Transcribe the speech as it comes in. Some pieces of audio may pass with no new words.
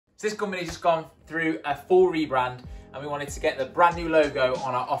So this company's just gone through a full rebrand and we wanted to get the brand new logo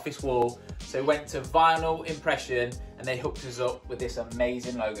on our office wall. So we went to Vinyl Impression and they hooked us up with this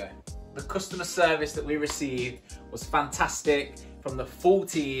amazing logo. The customer service that we received was fantastic from the full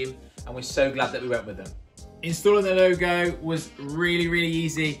team and we're so glad that we went with them. Installing the logo was really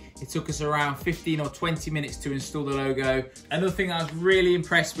easy. It took us around 15 or 20 minutes to install the logo. Another thing I was really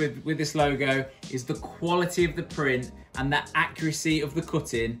impressed with this logo is the quality of the print and the accuracy of the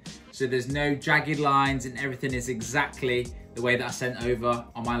cutting. So there's no jagged lines and everything is exactly the way that I sent over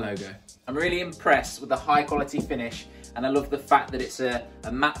on my logo. I'm really impressed with the high quality finish and I love the fact that it's a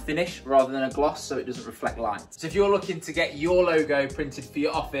matte finish rather than a gloss, so it doesn't reflect light. So if you're looking to get your logo printed for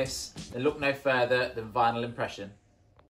your office, then look no further than Vinyl Impression.